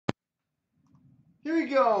Here we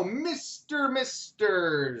go,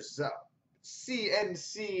 MrMister's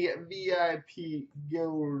CNC VIP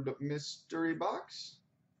Gold Mystery Box.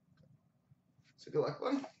 So good luck,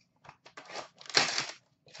 buddy.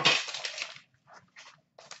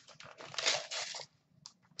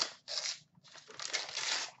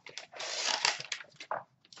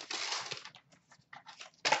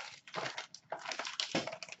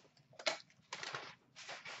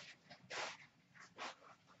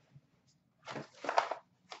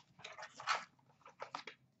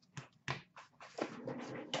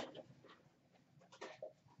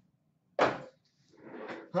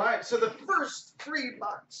 Alright, so the free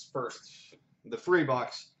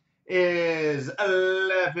box is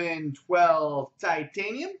 1112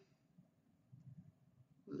 Titanium.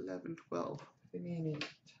 1112 Panini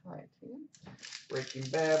Titanium. Breaking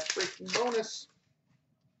bad, breaking bonus.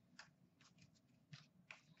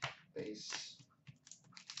 Base.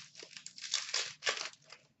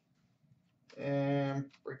 And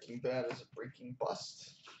breaking bad is a breaking bust.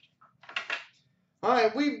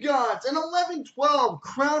 Alright, we've got an 1112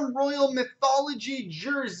 Crown Royal Mythology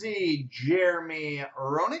jersey, Jeremy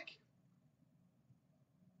Roenick.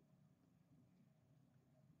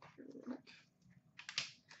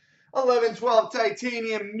 1112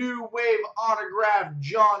 Titanium New Wave autograph,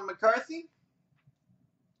 John McCarthy.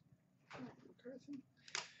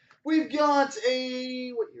 We've got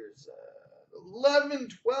a, what year is that?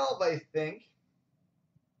 1112, I think.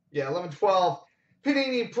 Yeah, 1112.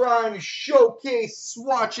 Panini Prime Showcase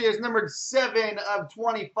Swatches, numbered 7 of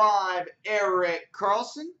 25, Erik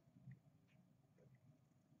Karlsson.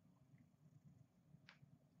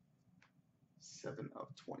 Seven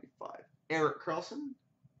of 25, Erik Karlsson.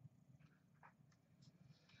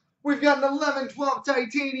 We've got an 1112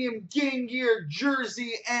 Titanium Game Gear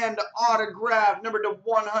jersey and autograph, numbered to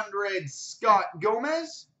 100, Scott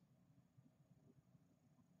Gomez.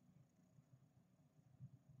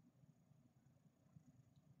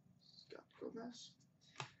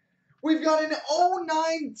 We've got an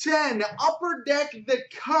 0910 Upper Deck The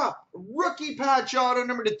Cup rookie patch auto,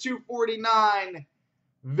 number to 249,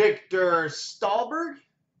 Victor Stahlberg.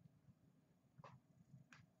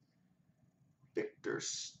 Victor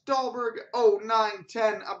Stahlberg,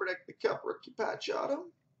 0910 Upper Deck The Cup rookie patch auto.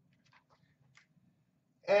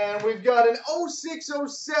 And we've got an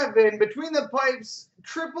 0607 Between the Pipes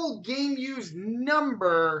triple game used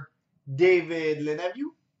number, David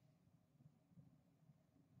Leneveu.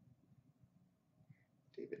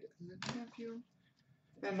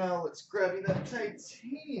 And now let's grab you that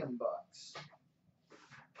titanium box.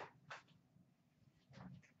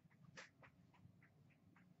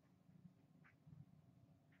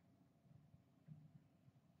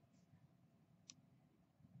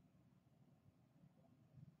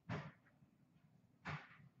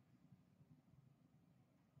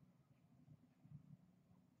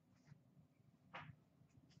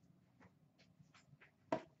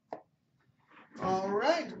 All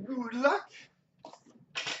right, good luck.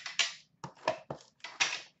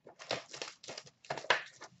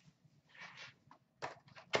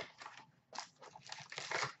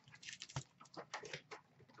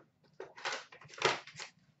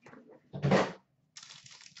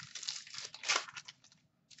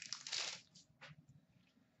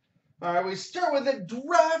 All right, we start with a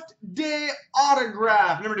draft day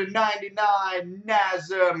autograph, number to 99,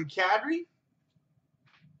 Nazem Kadri.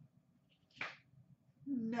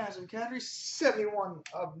 Nazem Kadri, 71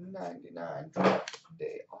 of 99, draft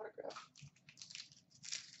day autograph.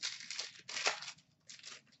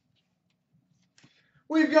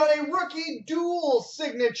 We've got a rookie dual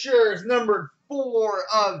signatures, numbered 4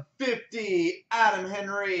 of 50, Adam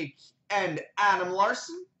Henrique and Adam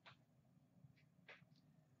Larson.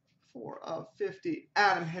 4 of 50,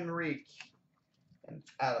 Adam Henrique and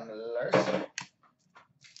Adam Larson.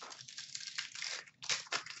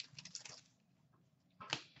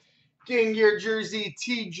 Game Gear jersey,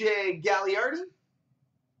 TJ Gagliardi.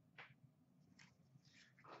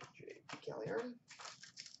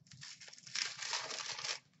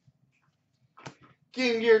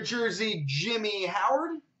 Game Gear jersey, Jimmy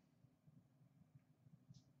Howard.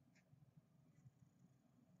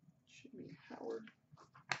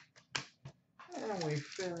 And we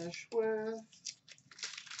finish with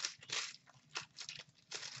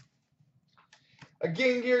a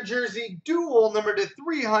Game Gear jersey dual, number to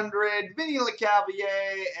 300, Vinny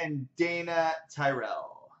LeCavalier and Dana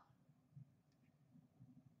Tyrell.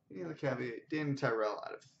 Vinny LeCavalier, Dana Tyrell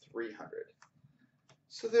out of 300.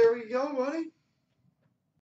 So there we go, buddy.